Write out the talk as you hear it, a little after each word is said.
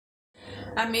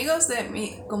Amigos de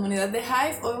mi comunidad de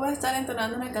Hive, hoy voy a estar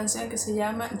entonando una canción que se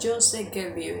llama Yo Sé Que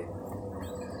Él Vive.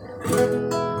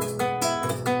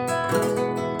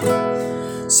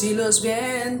 Si los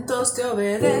vientos te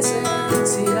obedecen,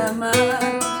 si la mar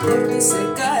por ti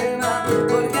se calma,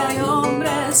 porque hay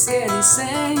hombres que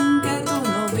dicen que tú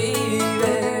no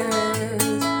vives.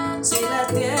 Si la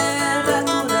tierra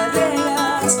tú la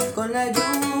riegas con la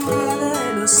lluvia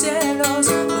de los cielos,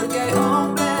 porque hay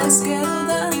hombres que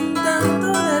dudan tanto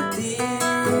de ti.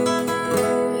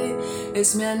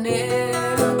 Es mi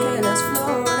anhelo que las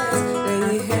flores le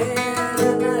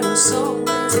dijeran a los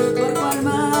hombres por cual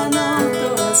mano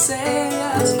todas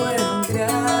ellas fueron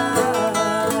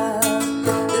creadas.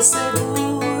 De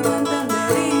seguro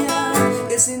entenderían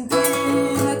que sin ti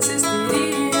no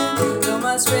existiría lo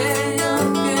más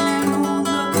bello que en el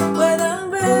mundo puedan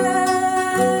ver.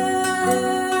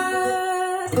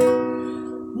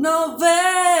 No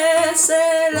ves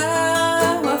el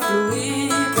agua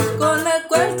fluir con la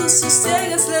cual tú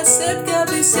sosiegas la sed que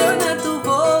aprisiona tu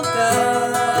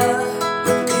boca,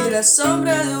 y la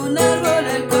sombra de un árbol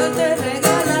el cual te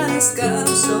regala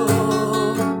descanso.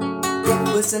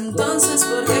 Pues entonces,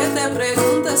 ¿por qué te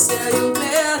preguntas si hay un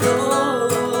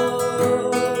creador?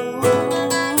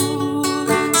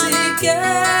 Si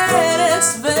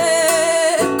quieres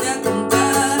verte a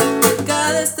contar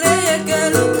cada estrella que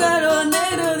alumbra lo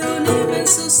negro de un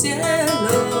inmenso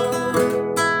cielo.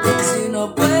 Si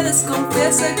no puedes,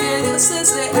 confiesa que Dios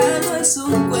es real, no es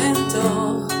un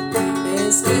cuento.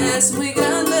 Es que es muy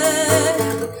grande,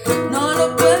 no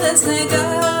lo puedes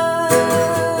negar.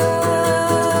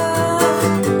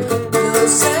 Yo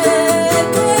sé